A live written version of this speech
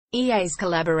EA's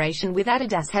collaboration with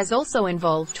Adidas has also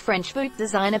involved French boot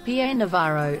designer Pierre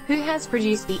Navarro, who has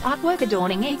produced the artwork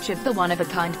adorning each of the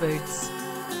one-of-a-kind boots.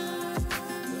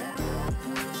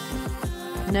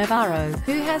 Navarro,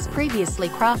 who has previously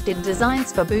crafted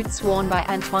designs for boots worn by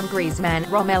Antoine Griezmann,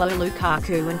 Romelu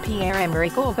Lukaku and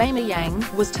Pierre-Emerick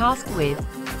Aubameyang, was tasked with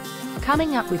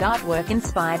coming up with artwork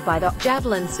inspired by the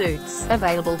javelin suits,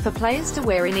 available for players to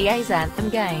wear in EA's Anthem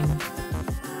game.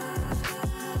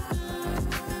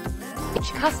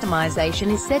 Each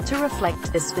customization is said to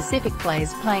reflect the specific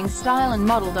player's playing style and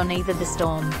modeled on either the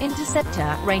Storm,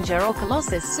 Interceptor, Ranger or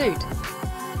Colossus suit.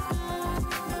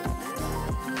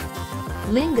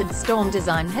 Lingard's Storm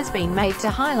design has been made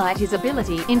to highlight his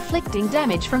ability, inflicting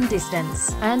damage from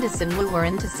distance. Anderson wore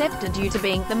Interceptor due to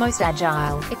being the most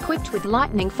agile. Equipped with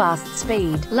lightning-fast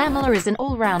speed, Lamela is an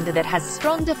all-rounder that has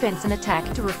strong defense and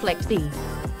attack to reflect the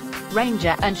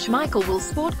Ranger, and Schmeichel will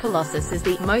sport Colossus as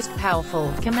the most powerful,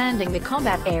 commanding the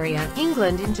combat area.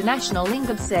 England international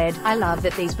Lingard said, "I love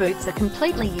that these boots are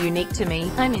completely unique to me.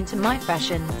 I'm into my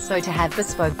fashion, so to have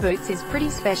bespoke boots is pretty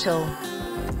special.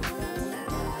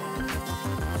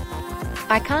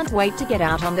 I can't wait to get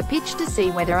out on the pitch to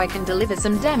see whether I can deliver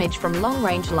some damage from long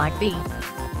range like the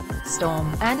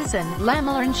Storm." Anderson,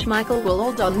 Lamela and Schmeichel will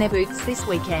all don their boots this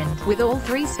weekend, with all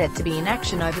three set to be in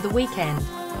action over the weekend.